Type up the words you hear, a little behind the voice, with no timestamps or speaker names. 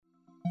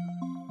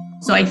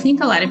So I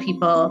think a lot of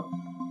people,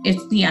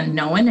 it's the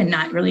unknown and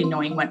not really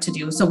knowing what to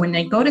do. So when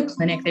they go to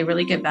clinic, they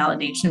really get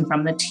validation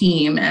from the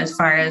team as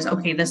far as,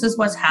 okay, this is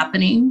what's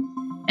happening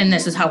and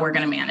this is how we're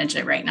going to manage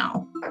it right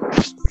now.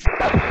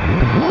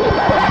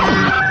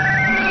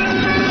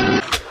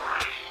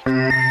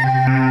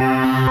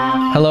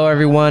 Hello,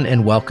 everyone,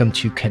 and welcome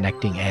to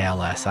Connecting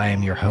ALS. I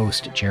am your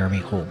host, Jeremy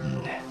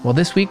Holden. Well,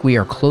 this week we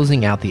are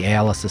closing out the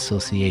ALS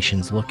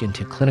Association's look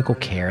into clinical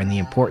care and the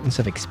importance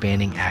of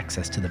expanding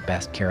access to the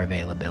best care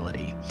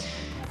availability.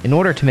 In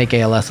order to make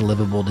ALS a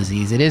livable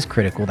disease, it is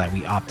critical that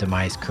we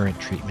optimize current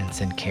treatments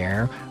and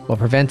care while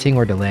preventing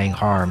or delaying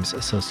harms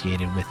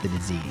associated with the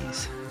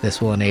disease. This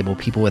will enable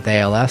people with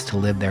ALS to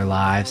live their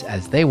lives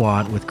as they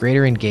want with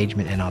greater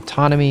engagement and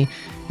autonomy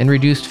and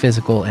reduced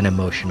physical and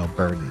emotional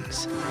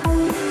burdens.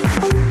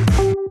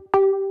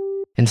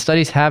 And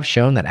studies have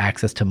shown that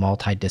access to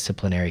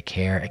multidisciplinary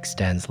care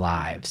extends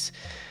lives.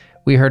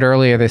 We heard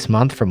earlier this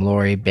month from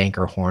Lori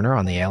Banker-Horner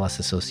on the ALS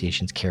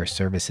Association's Care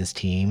Services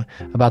team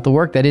about the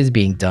work that is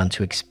being done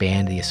to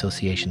expand the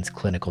association's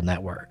clinical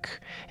network.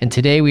 And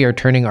today we are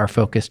turning our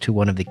focus to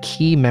one of the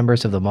key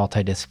members of the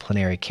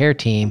multidisciplinary care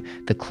team,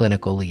 the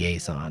clinical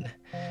liaison.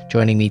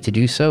 Joining me to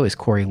do so is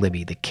Corey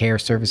Libby, the Care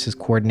Services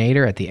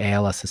Coordinator at the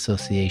ALS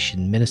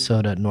Association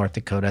Minnesota, North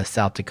Dakota,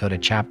 South Dakota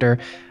chapter.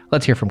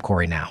 Let's hear from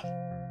Corey now.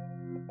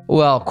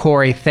 Well,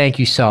 Corey, thank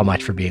you so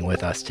much for being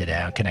with us today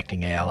on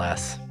Connecting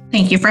ALS.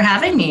 Thank you for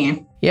having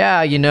me. Yeah,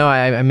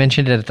 I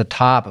mentioned it at the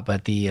top,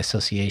 but the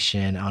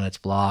association on its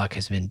blog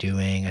has been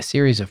doing a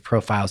series of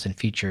profiles and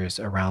features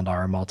around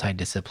our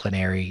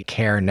multidisciplinary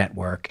care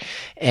network.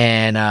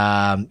 And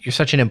you're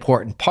such an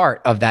important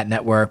part of that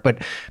network.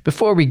 But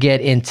before we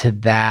get into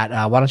that,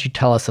 why don't you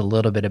tell us a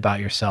little bit about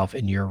yourself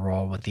and your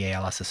role with the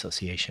ALS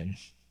Association?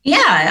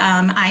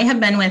 Yeah, I have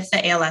been with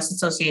the ALS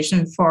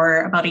Association for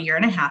about 1.5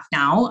 years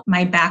now.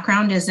 My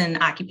background is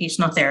in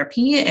occupational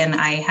therapy, and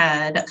I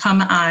had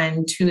come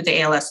on to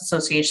the ALS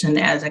Association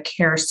as a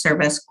care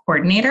service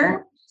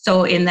coordinator.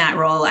 So in that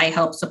role, I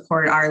help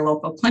support our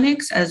local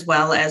clinics as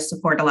well as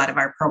support a lot of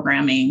our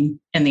programming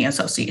in the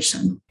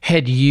association.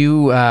 Had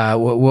you,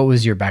 what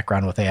was your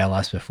background with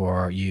ALS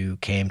before you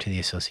came to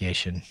the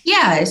association?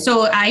 Yeah,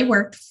 so I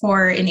worked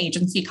for an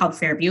agency called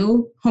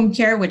Fairview Home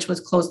Care, which was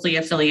closely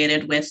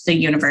affiliated with the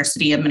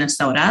University of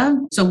Minnesota.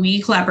 So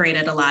we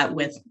collaborated a lot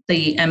with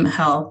the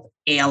mHealth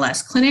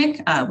ALS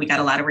clinic. We got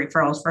a lot of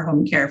referrals for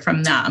home care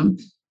from them.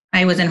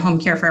 I was in home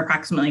care for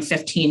approximately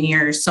 15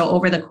 years. So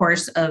over the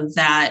course of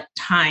that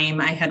time,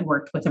 I had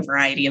worked with a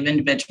variety of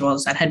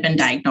individuals that had been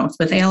diagnosed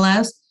with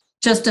ALS,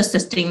 just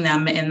assisting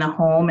them in the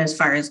home as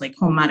far as like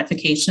home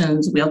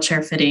modifications,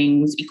 wheelchair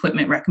fittings,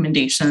 equipment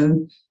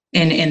recommendations.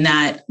 And in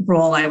that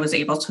role, I was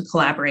able to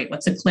collaborate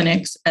with the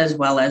clinics as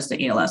well as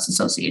the ALS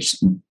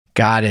Association.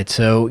 Got it.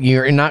 So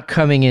you're not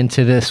coming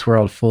into this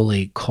world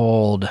fully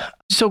cold.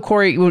 So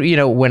Corey,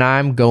 when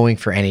I'm going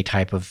for any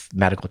type of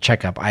medical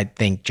checkup, I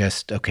think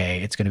just,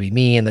 okay, it's going to be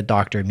me and the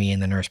doctor, me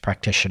and the nurse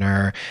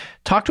practitioner.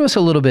 Talk to us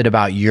a little bit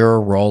about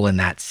your role in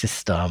that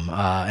system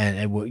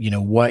and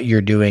what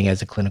you're doing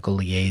as a clinical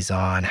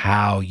liaison,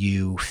 how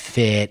you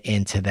fit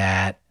into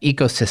that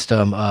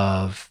ecosystem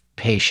of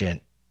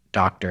patient,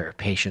 doctor,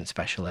 patient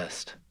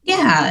specialist.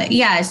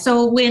 Yeah.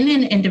 So when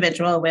an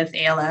individual with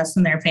ALS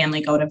and their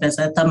family go to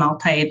visit the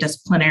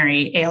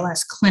multidisciplinary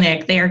ALS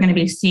clinic, they are going to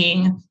be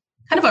seeing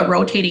kind of a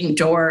rotating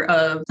door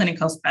of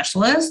clinical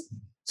specialists.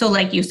 So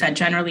like you said,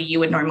 generally you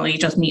would normally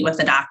just meet with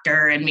the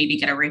doctor and maybe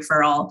get a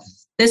referral.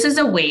 This is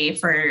a way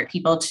for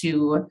people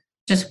to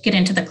just get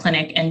into the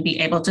clinic and be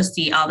able to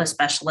see all the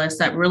specialists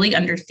that really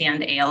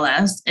understand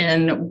ALS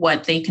and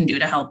what they can do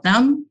to help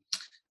them.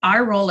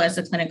 Our role as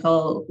a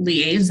clinical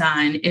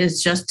liaison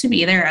is just to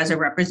be there as a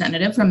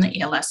representative from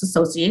the ALS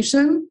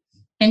Association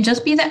and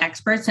just be the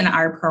experts in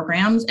our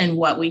programs and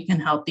what we can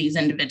help these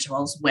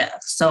individuals with.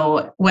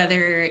 So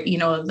whether,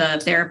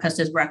 the therapist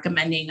is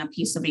recommending a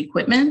piece of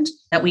equipment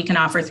that we can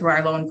offer through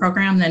our loan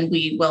program, then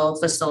we will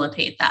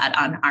facilitate that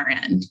on our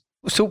end.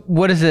 So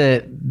what is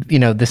it,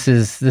 this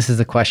is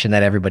a question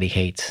that everybody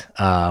hates,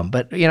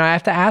 but, I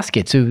have to ask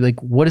it. So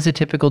what does a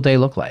typical day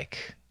look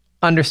like?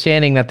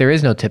 Understanding that there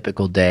is no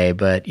typical day,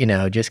 but,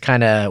 just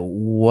kind of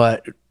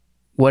what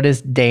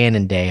is day in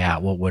and day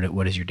out?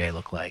 What does your day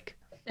look like?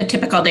 A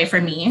typical day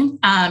for me.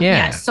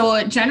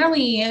 So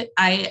generally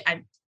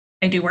I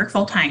do work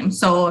full time.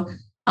 So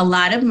a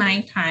lot of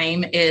my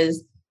time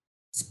is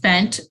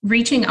spent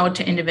reaching out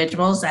to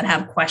individuals that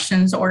have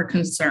questions or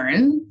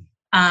concerns.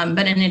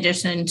 But in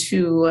addition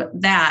to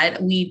that,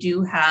 we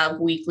do have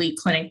weekly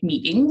clinic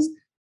meetings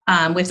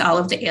with all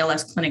of the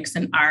ALS clinics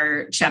in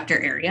our chapter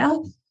area.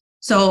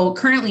 So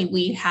currently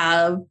we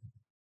have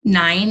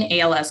 9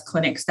 ALS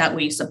clinics that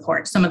we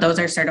support. Some of those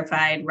are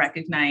certified,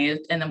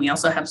 recognized, and then we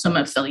also have some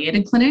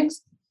affiliated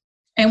clinics.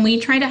 And we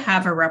try to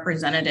have a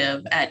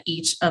representative at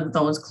each of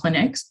those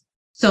clinics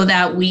so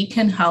that we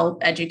can help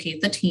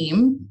educate the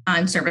team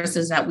on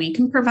services that we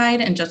can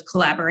provide and just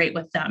collaborate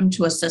with them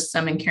to assist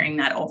them in carrying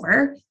that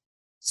over.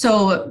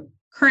 So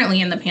currently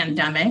in the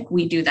pandemic,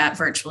 we do that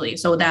virtually.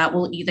 So that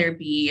will either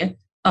be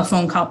a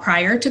phone call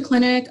prior to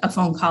clinic, a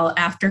phone call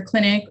after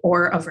clinic,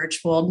 or a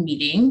virtual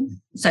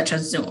meeting such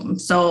as Zoom.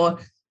 So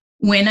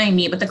when I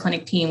meet with the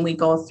clinic team, we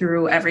go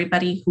through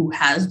everybody who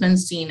has been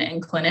seen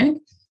in clinic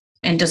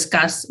and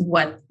discuss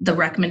what the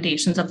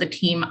recommendations of the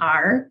team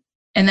are.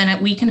 And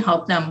then we can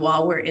help them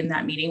while we're in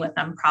that meeting with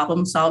them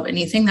problem solve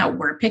anything that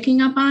we're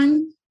picking up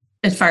on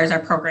as far as our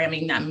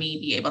programming that may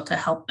be able to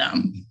help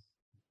them.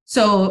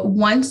 So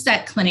once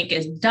that clinic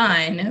is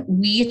done,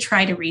 we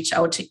try to reach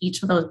out to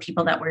each of those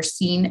people that we're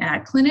seeing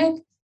at clinic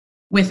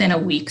within a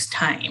week's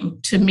time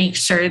to make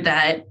sure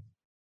that,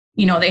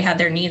 they had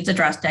their needs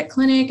addressed at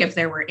clinic. If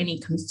there were any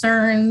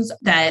concerns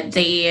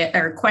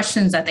or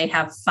questions that they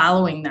have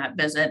following that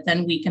visit,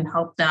 then we can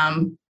help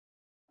them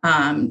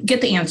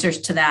get the answers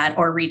to that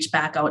or reach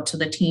back out to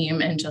the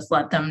team and just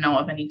let them know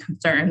of any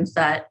concerns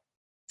that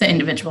the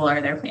individual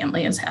or their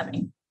family is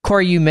having.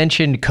 Corey, you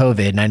mentioned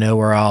COVID, and I know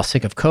we're all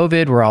sick of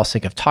COVID. We're all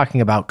sick of talking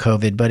about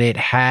COVID, but it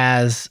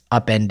has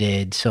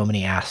upended so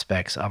many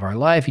aspects of our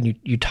life. And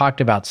you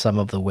talked about some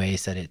of the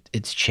ways that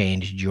it's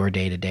changed your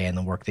day-to-day and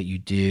the work that you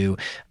do.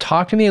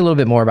 Talk to me a little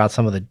bit more about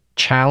some of the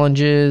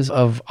challenges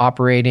of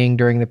operating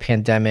during the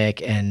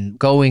pandemic, and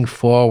going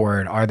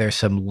forward, are there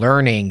some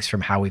learnings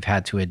from how we've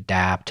had to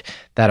adapt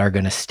that are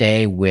going to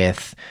stay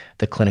with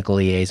the clinical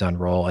liaison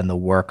role and the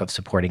work of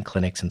supporting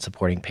clinics and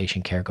supporting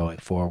patient care going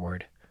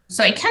forward?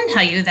 So I can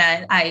tell you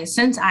that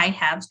since I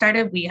have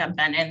started, we have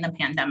been in the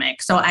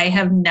pandemic. So I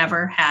have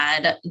never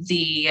had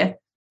the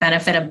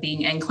benefit of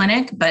being in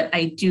clinic, but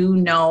I do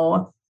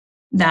know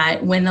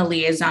that when the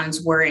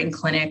liaisons were in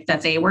clinic,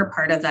 that they were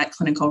part of that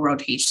clinical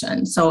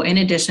rotation. So in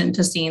addition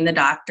to seeing the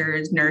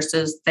doctors,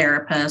 nurses,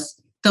 therapists,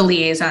 the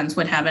liaisons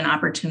would have an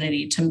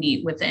opportunity to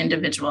meet with the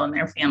individual and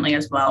their family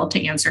as well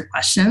to answer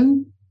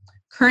questions.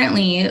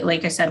 Currently,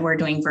 like I said, we're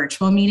doing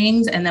virtual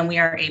meetings, and then we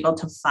are able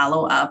to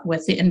follow up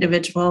with the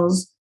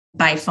individuals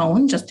by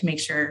phone just to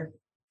make sure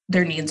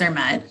their needs are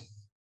met.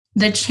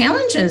 The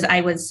challenges,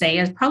 I would say,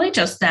 is probably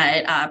just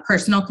that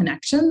personal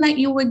connection that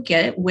you would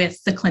get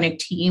with the clinic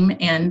team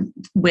and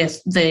with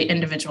the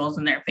individuals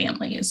and their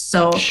families.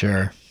 So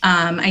sure.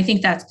 I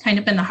think that's kind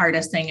of been the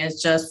hardest thing,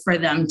 is just for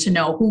them to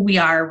know who we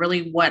are,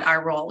 really what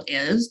our role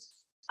is,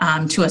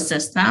 to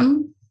assist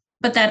them.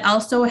 But that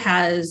also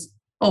has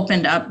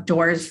opened up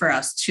doors for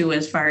us too,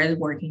 as far as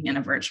working in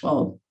a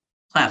virtual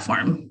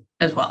platform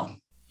as well.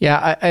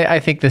 Yeah,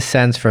 I think the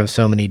sense from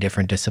so many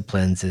different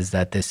disciplines is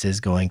that this is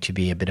going to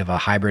be a bit of a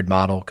hybrid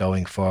model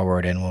going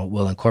forward, and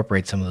we'll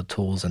incorporate some of the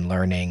tools and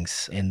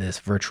learnings in this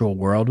virtual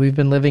world we've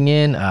been living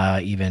in,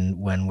 even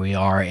when we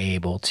are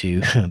able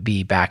to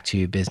be back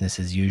to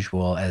business as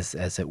usual,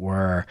 as it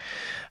were.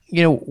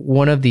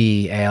 One of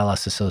the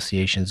ALS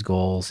Association's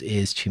goals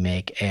is to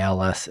make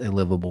ALS a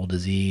livable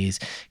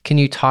disease. Can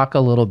you talk a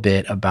little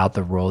bit about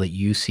the role that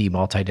you see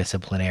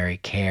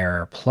multidisciplinary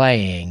care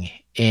playing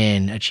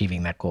in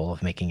achieving that goal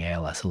of making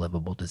ALS a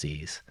livable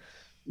disease?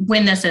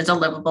 When this is a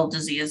livable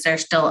disease, there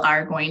still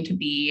are going to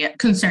be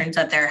concerns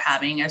that they're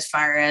having as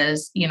far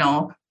as,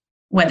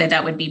 whether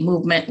that would be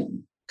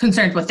movement,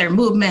 concerns with their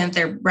movement,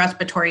 their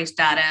respiratory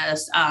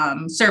status,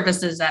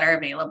 services that are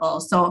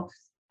available. So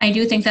I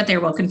do think that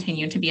there will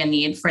continue to be a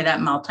need for that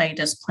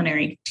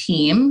multidisciplinary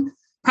team,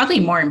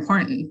 probably more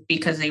important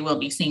because they will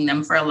be seeing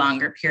them for a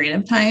longer period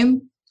of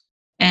time.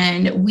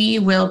 And we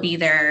will be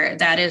there.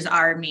 That is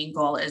our main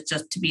goal, is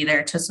just to be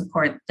there to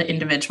support the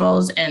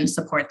individuals and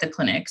support the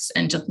clinics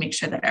and just make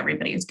sure that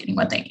everybody is getting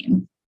what they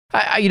need.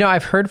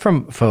 I've heard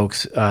from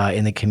folks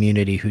in the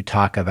community who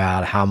talk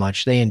about how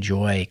much they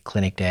enjoy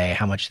Clinic Day,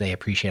 how much they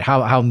appreciate,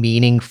 how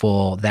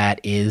meaningful that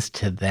is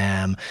to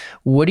them.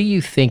 What do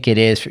you think it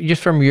is,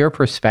 just from your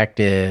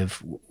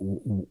perspective,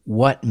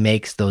 what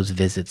makes those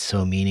visits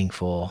so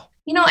meaningful?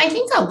 I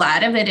think a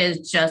lot of it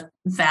is just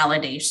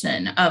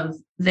validation of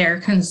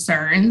their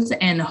concerns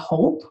and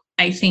hope.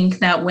 I think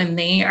that when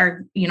they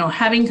are,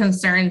 having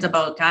concerns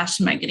about, gosh,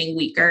 am I getting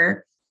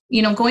weaker?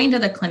 Going to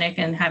the clinic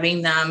and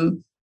having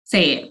them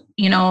say,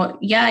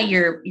 yeah,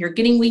 you're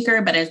getting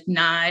weaker, but it's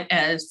not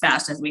as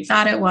fast as we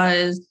thought it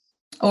was,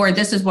 or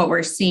this is what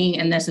we're seeing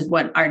and this is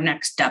what our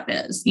next step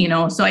is.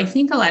 So I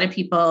think a lot of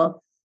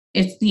people,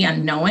 it's the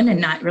unknown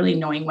and not really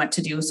knowing what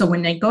to do. So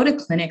when they go to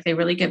clinic, they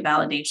really get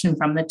validation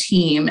from the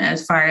team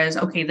as far as,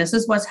 okay, this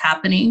is what's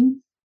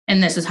happening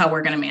and this is how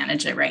we're going to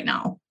manage it right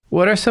now.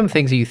 What are some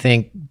things that you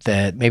think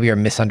that maybe are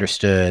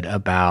misunderstood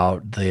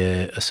about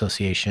the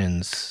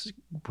association's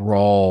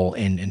role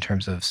in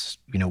terms of,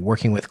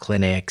 working with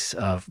clinics,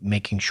 of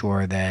making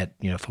sure that,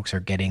 folks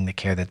are getting the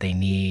care that they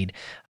need?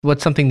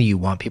 What's something that you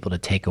want people to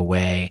take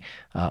away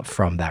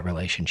from that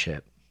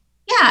relationship?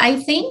 Yeah,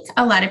 I think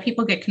a lot of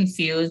people get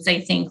confused.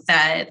 They think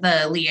that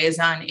the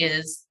liaison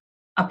is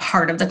a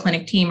part of the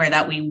clinic team or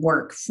that we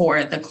work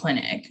for the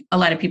clinic. A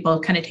lot of people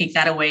kind of take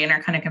that away and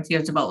are kind of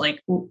confused about, like,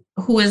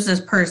 who is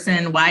this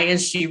person? Why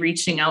is she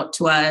reaching out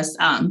to us?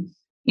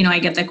 I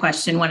get the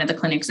question, one of the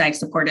clinics I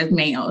support is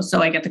Mayo.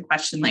 So I get the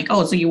question like,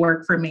 oh, so you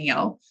work for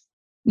Mayo?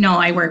 No,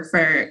 I work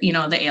for,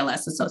 the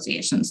ALS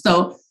Association.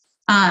 So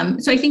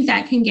I think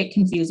that can get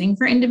confusing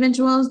for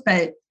individuals,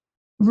 but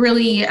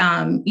really,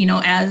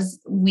 as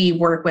we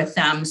work with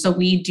them, so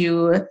we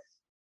do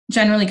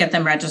generally get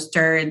them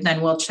registered,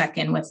 then we'll check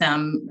in with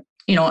them,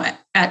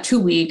 at 2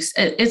 weeks.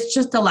 It's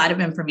just a lot of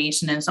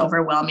information and it's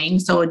overwhelming.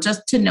 So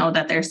just to know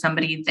that there's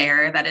somebody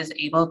there that is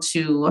able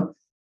to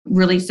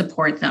really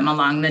support them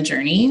along the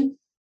journey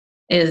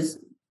is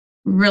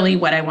really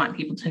what I want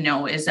people to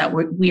know, is that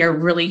we are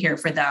really here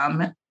for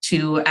them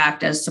to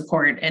act as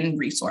support and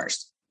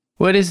resource.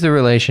 What is the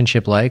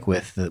relationship like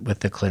with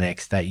the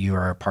clinics that you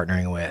are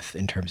partnering with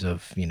in terms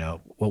of,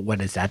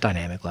 what is that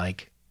dynamic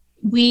like?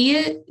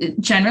 We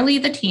generally,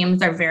 the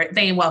teams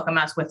they welcome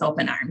us with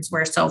open arms.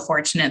 We're so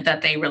fortunate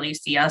that they really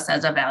see us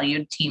as a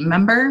valued team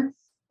member.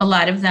 A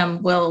lot of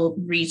them will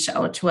reach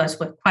out to us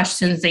with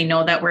questions. They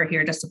know that we're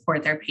here to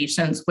support their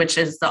patients, which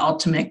is the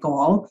ultimate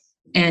goal,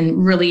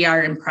 and really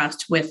are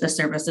impressed with the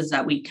services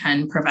that we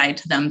can provide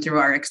to them through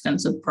our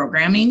extensive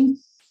programming.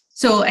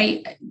 So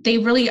they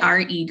really are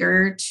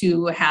eager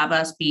to have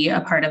us be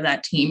a part of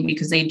that team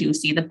because they do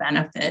see the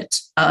benefit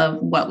of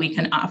what we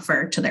can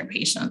offer to their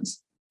patients.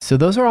 So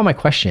those are all my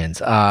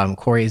questions.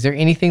 Corey, is there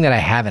anything that I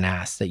haven't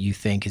asked that you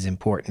think is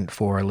important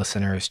for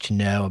listeners to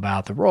know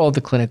about the role of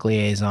the clinic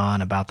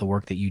liaison, about the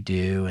work that you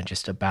do, and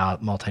just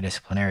about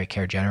multidisciplinary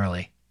care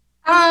generally?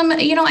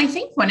 I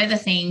think one of the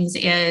things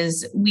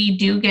is we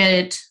do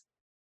get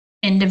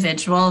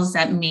individuals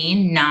that may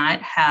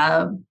not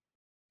have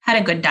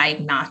had a good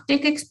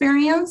diagnostic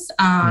experience,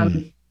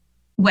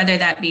 whether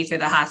that be through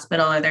the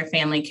hospital or their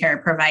family care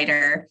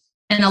provider.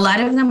 And a lot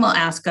of them will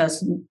ask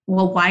us,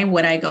 well, why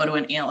would I go to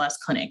an ALS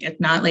clinic?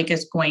 It's not like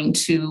it's going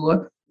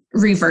to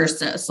reverse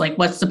this. Like,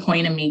 what's the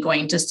point of me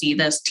going to see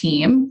this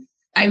team?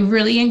 I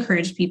really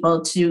encourage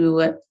people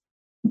to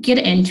get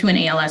into an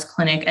ALS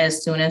clinic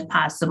as soon as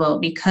possible,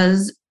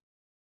 because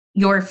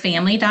your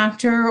family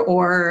doctor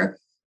or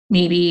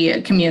maybe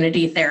a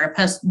community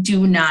therapist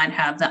do not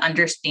have the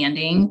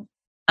understanding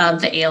of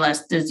the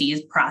ALS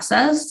disease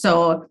process.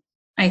 So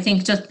I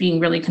think just being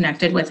really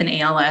connected with an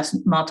ALS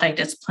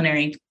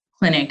multidisciplinary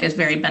clinic is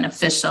very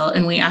beneficial.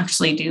 And we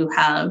actually do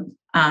have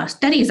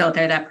studies out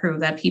there that prove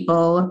that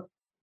people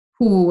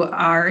who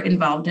are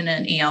involved in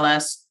an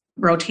ALS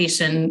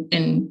rotation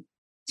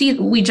they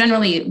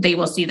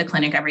will see the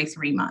clinic every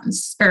 3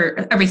 months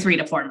or every 3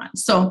 to 4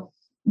 months. So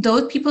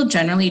those people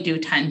generally do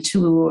tend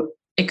to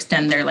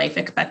extend their life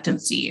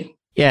expectancy.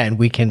 Yeah, and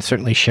we can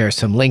certainly share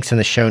some links in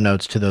the show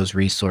notes to those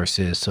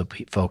resources so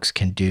folks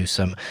can do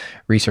some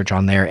research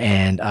on there.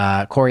 And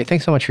Corey,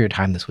 thanks so much for your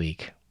time this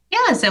week.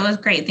 Yes, it was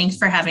great. Thanks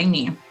for having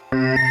me.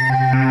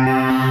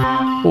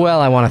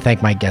 Well, I want to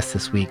thank my guest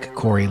this week,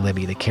 Corey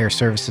Libby, the Care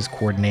Services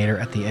Coordinator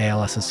at the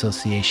ALS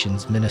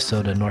Association's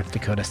Minnesota, North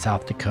Dakota,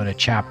 South Dakota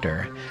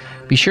chapter.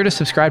 Be sure to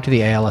subscribe to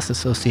the ALS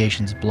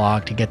Association's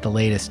blog to get the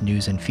latest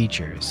news and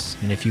features.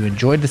 And if you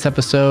enjoyed this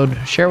episode,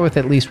 share it with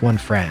at least one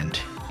friend.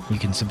 You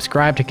can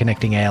subscribe to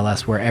Connecting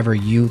ALS wherever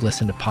you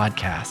listen to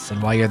podcasts.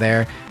 And while you're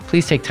there,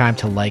 please take time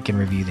to like and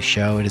review the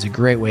show. It is a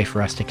great way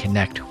for us to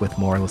connect with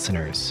more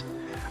listeners.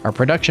 Our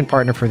production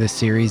partner for this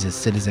series is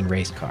Citizen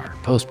Race Car.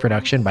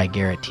 Post-production by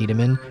Garrett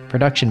Tiedemann.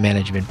 Production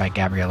management by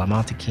Gabriella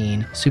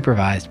Montequin.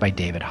 Supervised by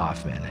David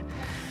Hoffman.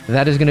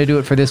 That is going to do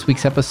it for this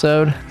week's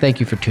episode. Thank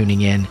you for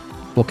tuning in.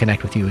 We'll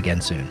connect with you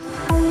again soon.